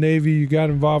time in the Navy, you got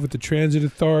involved with the Transit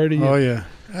Authority. Oh, yeah.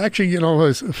 Actually,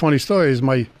 it's a funny story is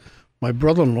my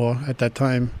brother-in-law at that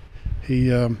time,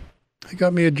 he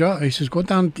got me a job. He says, go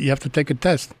down, you have to take a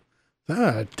test.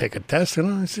 Take a test,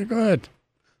 I said, go ahead.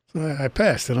 So I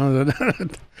passed, So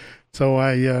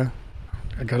I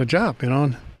got a job,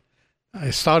 I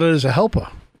started as a helper.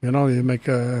 You make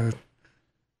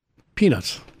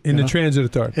peanuts. In the Transit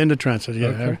Authority? In the Transit, yeah.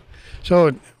 Okay.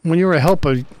 So when you're a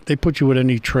helper, they put you with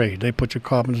any trade. They put you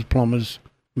carpenters, plumbers,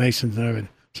 masons, and everything.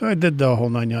 So I did the whole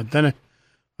 9 yards. Then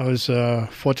I was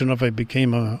fortunate enough I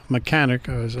became a mechanic.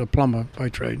 I was a plumber by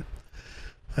trade.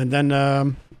 And then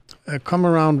I come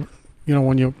around,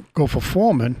 when you go for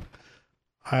foreman,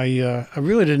 I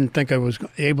really didn't think I was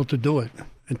able to do it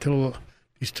until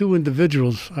these two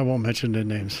individuals, I won't mention their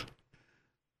names,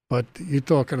 but you're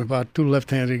talking about two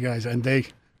left-handed guys, and they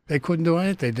couldn't do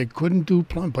anything. They couldn't do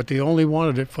plumbing, but they only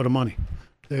wanted it for the money.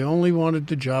 They only wanted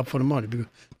the job for the money, because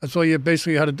that's all you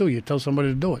basically had to do. You tell somebody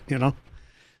to do it,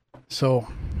 So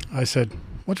I said,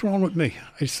 what's wrong with me?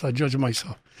 I started judging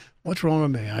myself. What's wrong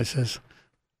with me? I says,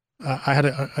 I had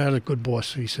a good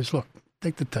boss. He says, look,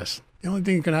 take the test. The only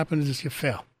thing that can happen is you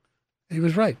fail. He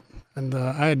was right. And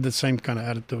I had the same kind of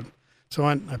attitude. So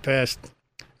I passed.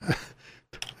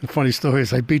 The funny story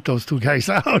is I beat those two guys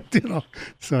out, you know.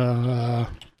 So,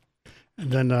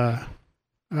 and then I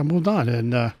moved on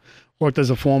and worked as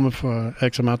a foreman for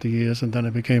X amount of years. And then I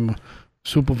became a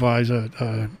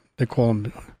supervisor. They call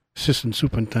them assistant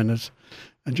superintendents.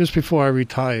 And just before I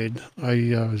retired,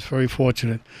 I was very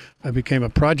fortunate. I became a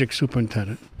project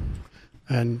superintendent.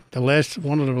 And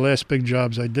one of the last big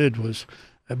jobs I did was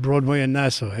at Broadway in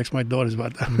Nassau. Ask my daughters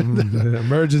about that.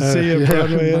 Emergency at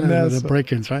Broadway in Nassau. The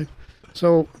break-ins, right?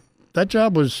 So that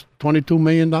job was $22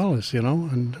 million, you know,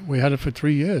 and we had it for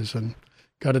 3 years and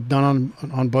got it done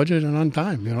on budget and on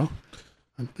time, you know.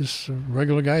 And this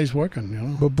regular guy is working, you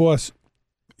know. But boss,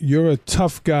 you're a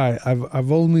tough guy.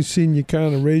 I've only seen you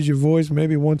kind of raise your voice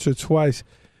maybe once or twice.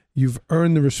 You've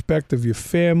earned the respect of your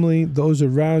family, those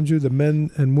around you, the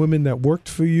men and women that worked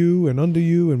for you and under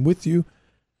you and with you.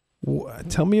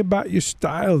 Tell me about your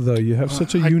style, though. You have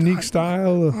such a unique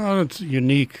style. Well, it's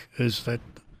unique is that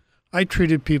I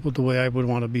treated people the way I would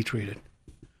want to be treated.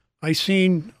 I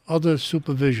seen other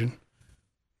supervision,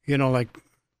 you know, like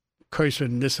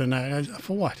cursing this and that.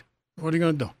 For what? What are you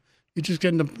going to do? You're just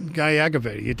getting the guy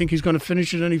aggravated. You think he's going to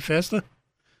finish it any faster?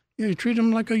 Yeah, you treat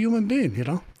him like a human being, you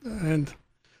know. And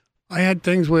I had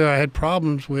things where I had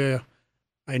problems where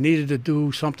I needed to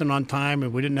do something on time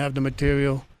and we didn't have the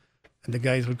material. And the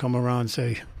guys would come around and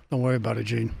say, "Don't worry about it,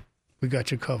 Gene. We got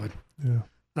you covered." Yeah.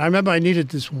 I remember I needed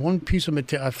this one piece of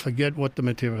material. I forget what the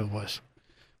material was.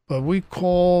 But we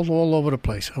called all over the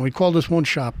place. And we called this one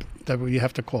shop that you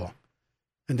have to call.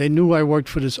 And they knew I worked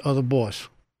for this other boss.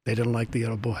 They didn't like the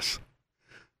other boss.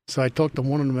 So I talked to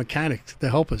one of the mechanics, the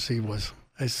helpers he was.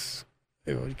 I said,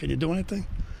 "Hey, can you do anything?"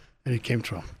 And he came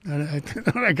through. And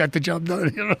I got the job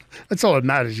done. You know? That's all that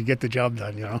matters. You get the job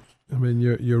done, you know. I mean,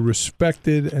 you're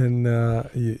respected, and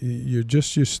you're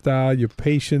just your style, your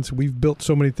patience. We've built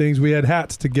so many things. We had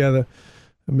hats together.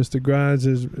 And Mr. Grimes,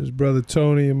 his brother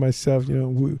Tony, and myself. You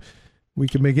know, we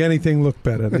can make anything look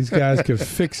better. These guys can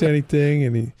fix anything,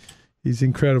 and he's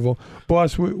incredible.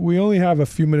 Boss, we only have a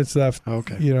few minutes left.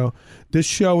 Okay. You know, this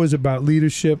show is about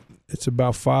leadership. It's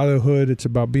about fatherhood. It's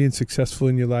about being successful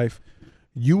in your life.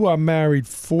 You are married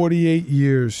 48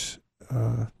 years.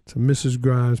 To Mrs.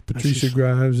 Grimes, Patricia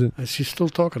Grimes. And she's still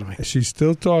talking to me. She's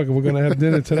still talking. We're going to have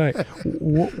dinner tonight.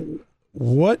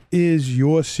 What is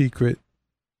your secret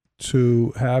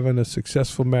to having a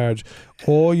successful marriage?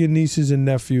 All your nieces and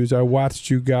nephews, I watched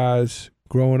you guys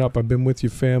growing up. I've been with your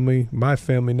family, my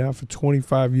family now for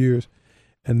 25 years,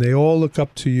 and they all look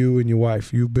up to you and your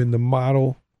wife. You've been the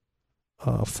model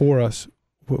for us.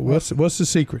 What's the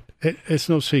secret? It's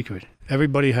no secret.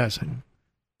 Everybody has it.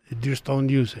 You just don't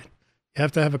use it. You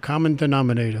have to have a common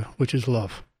denominator, which is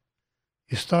love.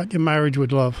 You start your marriage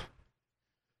with love,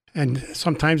 and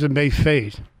sometimes it may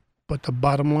fade, but the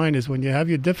bottom line is when you have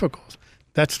your difficulties,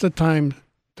 that's the time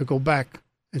to go back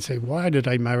and say, why did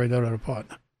I marry that other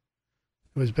partner?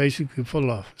 It was basically for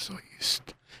love. So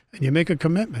and you make a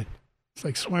commitment. It's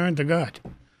like swearing to God.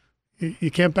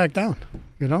 You can't back down.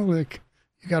 You know, like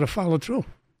you got to follow through.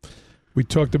 We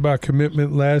talked about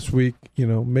commitment last week. You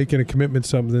know, making a commitment to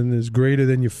something is greater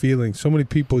than your feelings. So many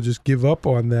people just give up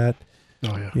on that.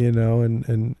 Oh, yeah. You know,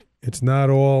 and it's not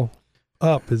all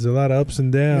up. There's a lot of ups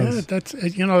and downs. Yeah, that's,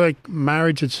 you know, like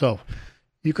marriage itself.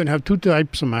 You can have two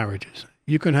types of marriages.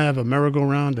 You can have a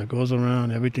merry-go-round that goes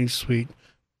around, everything's sweet,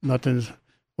 nothing's,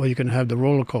 or you can have the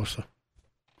roller coaster,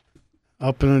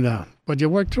 up and down. But you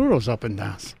work through those up and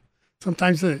downs.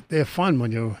 Sometimes they're fun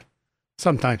when you're,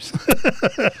 sometimes.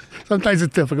 Sometimes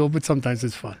it's difficult, but sometimes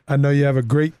it's fun. I know you have a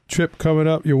great trip coming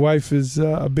up. Your wife is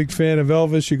a big fan of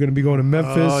Elvis. You're going to be going to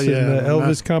Memphis in the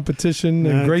Elvis competition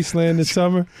in Graceland this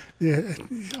summer. Yeah,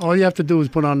 all you have to do is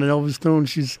put on an Elvis tune.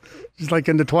 She's like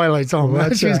in the Twilight Zone. Well,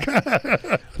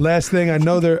 last thing, I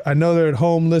know they're at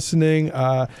home listening.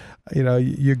 You know,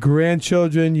 your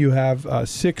grandchildren. You have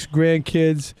 6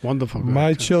 grandkids. Wonderful.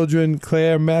 My children,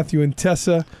 Claire, Matthew, and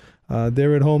Tessa.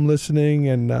 They're at home listening,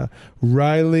 and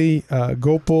Riley,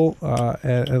 Gopal,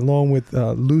 along with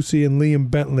Lucy and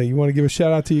Liam Bentley. You want to give a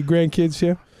shout out to your grandkids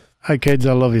here? Hi, kids.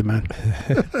 I love you, man.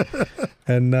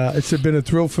 And it's been a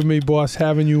thrill for me, boss,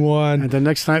 having you on. And the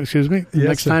next time,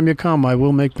 next time you come, I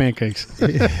will make pancakes.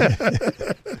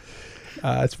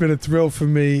 It's been a thrill for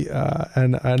me,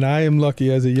 and I am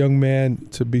lucky as a young man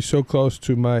to be so close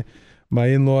to my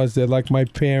in-laws. They're like my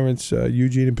parents,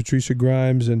 Eugene and Patricia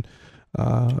Grimes, and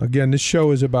again, this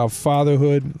show is about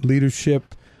fatherhood,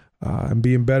 leadership, and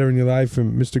being better in your life.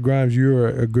 And Mr. Grimes, you're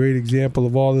a great example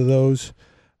of all of those.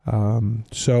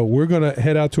 So we're going to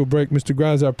head out to a break. Mr.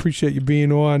 Grimes, I appreciate you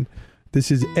being on. This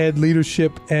is Ed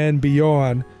Leadership and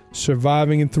Beyond,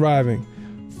 Surviving and Thriving.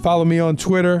 Follow me on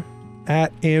Twitter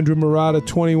at Andrew Murata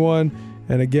 21.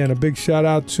 And again, a big shout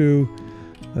out to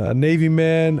a Navy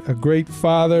man, a great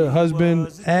father, husband,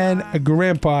 and a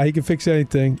grandpa. He can fix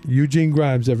anything. Eugene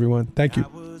Grimes, everyone. Thank you.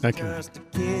 Thank you.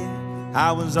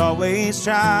 I was always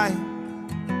trying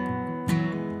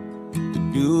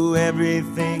to do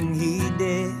everything he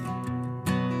did.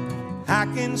 I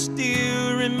can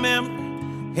still remember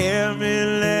every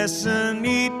lesson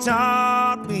he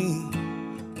taught me.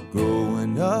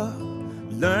 Growing up,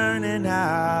 learning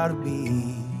how to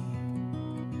be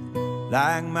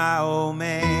like my old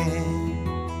man.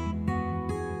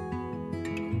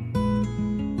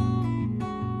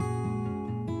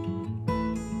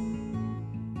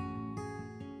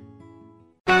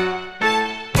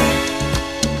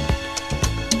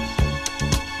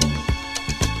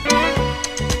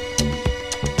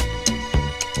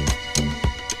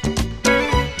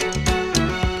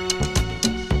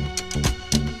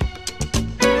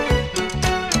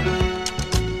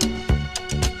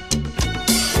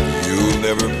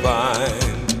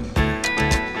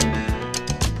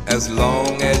 As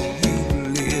long as you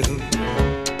live,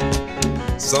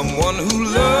 someone who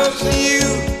loves you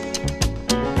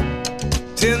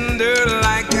tender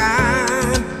like I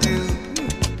do.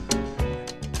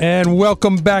 And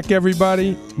welcome back,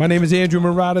 everybody. My name is Andrew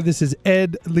Murata. This is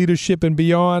Ed Leadership and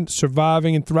Beyond,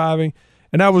 Surviving and Thriving.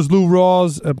 And that was Lou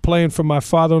Rawls playing for my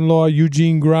father-in-law,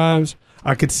 Eugene Grimes.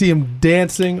 I could see him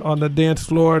dancing on the dance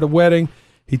floor at a wedding.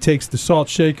 He takes the salt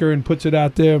shaker and puts it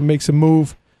out there and makes a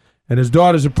move. And his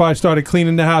daughters have probably started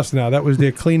cleaning the house now. That was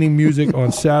their cleaning music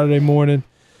on Saturday morning.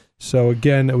 So,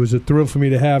 again, it was a thrill for me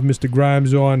to have Mr.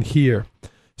 Grimes on here.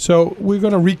 So we're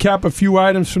going to recap a few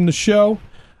items from the show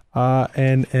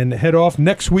and head off.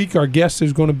 Next week, our guest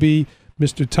is going to be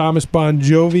Mr. Thomas Bon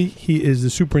Jovi. He is the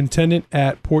superintendent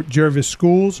at Port Jervis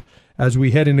Schools as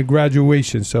we head into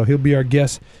graduation. So he'll be our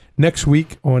guest next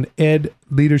week on Ed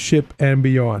Leadership and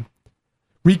Beyond.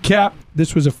 Recap,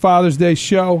 this was a Father's Day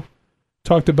show.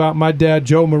 Talked about my dad,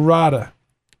 Joe Murata,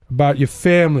 about your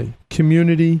family,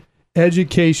 community,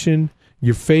 education,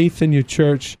 your faith in your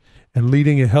church, and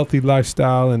leading a healthy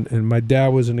lifestyle. And my dad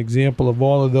was an example of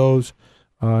all of those,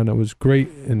 and it was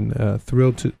great and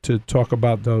thrilled to talk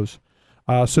about those.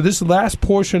 So this last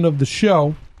portion of the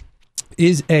show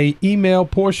is a email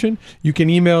portion. You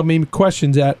can email me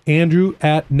questions at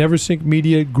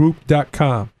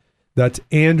andrew@neversinkmediagroup.com. That's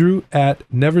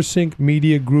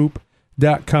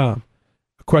andrew@neversinkmediagroup.com.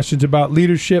 Questions about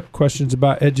leadership, questions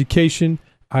about education.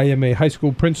 I am a high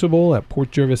school principal at Port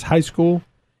Jervis High School,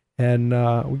 and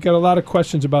we got a lot of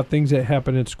questions about things that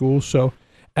happen at school. So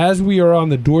as we are on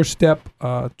the doorstep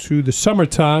to the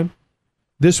summertime,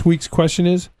 this week's question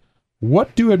is,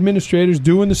 what do administrators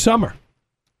do in the summer?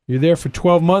 You're there for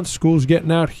 12 months. School's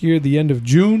getting out here at the end of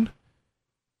June.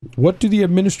 What do the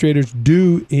administrators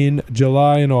do in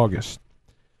July and August?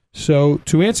 So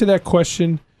to answer that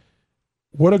question,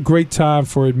 what a great time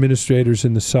for administrators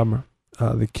in the summer.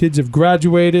 The kids have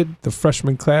graduated. The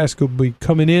freshman class will be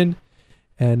coming in,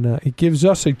 and it gives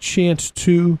us a chance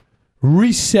to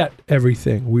reset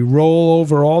everything. We roll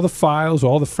over all the files,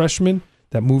 all the freshmen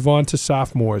that move on to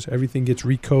sophomores. Everything gets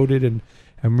recoded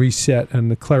and reset,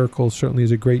 and the clerical certainly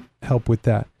is a great help with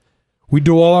that. We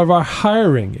do all of our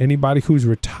hiring. Anybody who's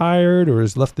retired or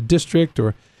has left the district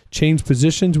or changed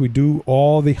positions, we do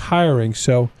all the hiring.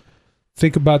 So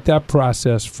think about that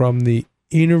process from the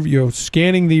interview,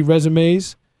 scanning the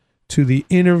resumes, to the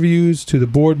interviews, to the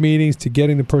board meetings, to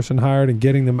getting the person hired and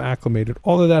getting them acclimated.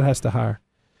 All of that has to hire.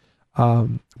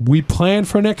 We plan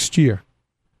for next year.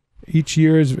 Each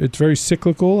year it's very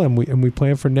cyclical, and we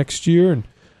plan for next year, and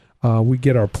we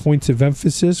get our points of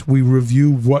emphasis. We review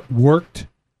what worked,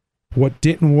 what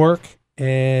didn't work,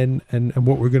 and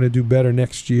what we're going to do better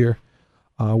next year.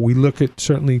 We look at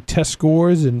certainly test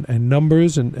scores and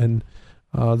numbers and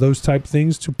those type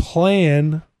things to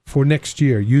plan for next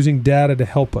year, using data to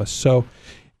help us. So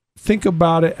think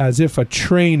about it as if a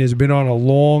train has been on a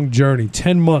long journey,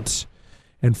 10 months,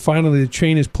 and finally the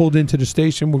train is pulled into the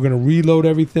station. We're going to reload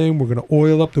everything. We're going to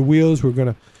oil up the wheels. We're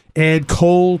going to add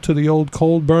coal to the old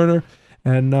coal burner,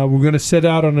 and we're going to set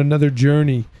out on another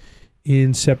journey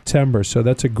in September. So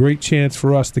that's a great chance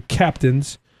for us, the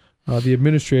captains, the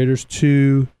administrators,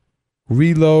 to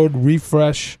reload,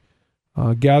 refresh,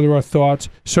 gather our thoughts,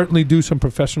 certainly do some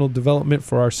professional development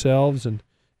for ourselves and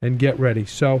get ready.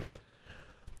 So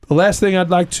the last thing I'd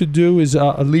like to do is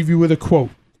leave you with a quote.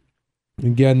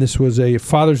 Again, this was a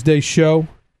Father's Day show,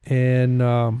 and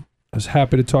I was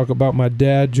happy to talk about my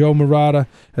dad, Joe Murata,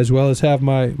 as well as have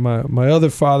my other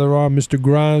father on, Mr.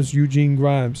 Grimes, Eugene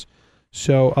Grimes.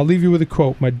 So I'll leave you with a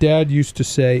quote. My dad used to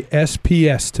say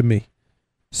SPS to me.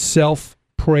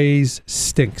 Self-praise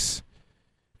stinks.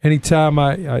 Anytime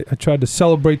I tried to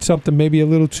celebrate something maybe a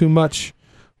little too much,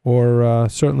 or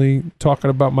certainly talking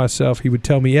about myself, he would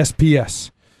tell me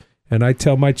SPS. And I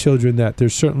tell my children that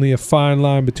there's certainly a fine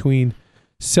line between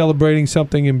celebrating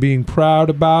something and being proud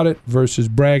about it versus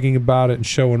bragging about it and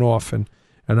showing off. And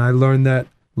I learned that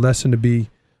lesson to be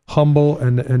humble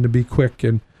and to be quick.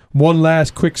 And one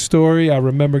last quick story. I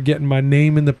remember getting my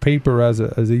name in the paper as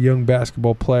a young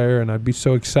basketball player, and I'd be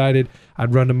so excited.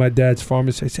 I'd run to my dad's farm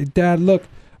and say, Dad, look,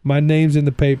 my name's in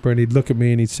the paper. And he'd look at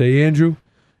me and he'd say, Andrew,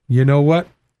 you know what?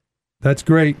 That's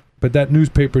great, but that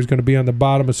newspaper is going to be on the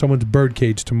bottom of someone's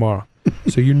birdcage tomorrow.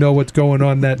 So you know what's going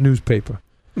on in that newspaper.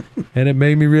 And it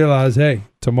made me realize, hey,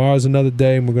 tomorrow's another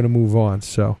day and we're going to move on.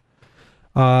 So,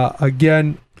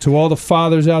 again, to all the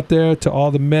fathers out there, to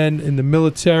all the men in the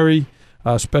military,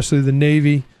 especially the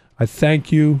Navy, I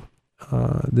thank you.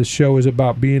 This show is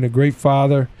about being a great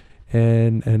father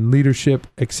and leadership,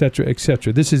 etc.,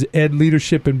 etc. This is Ed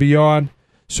Leadership and Beyond,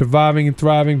 surviving and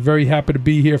thriving. Very happy to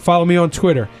be here. Follow me on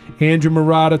Twitter, Andrew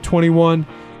Marotta 21.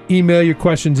 Email your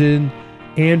questions in,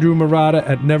 Andrew Marotta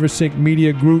at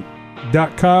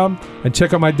neversinkmediagroup.com, and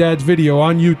check out my dad's video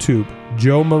on YouTube,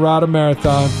 Joe Marotta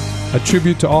Marathon. A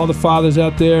tribute to all the fathers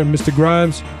out there. And Mr.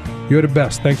 Grimes, you're the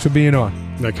best. Thanks for being on.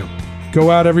 Thank you.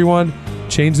 Go out, everyone.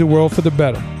 Change the world for the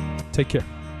better. Take care.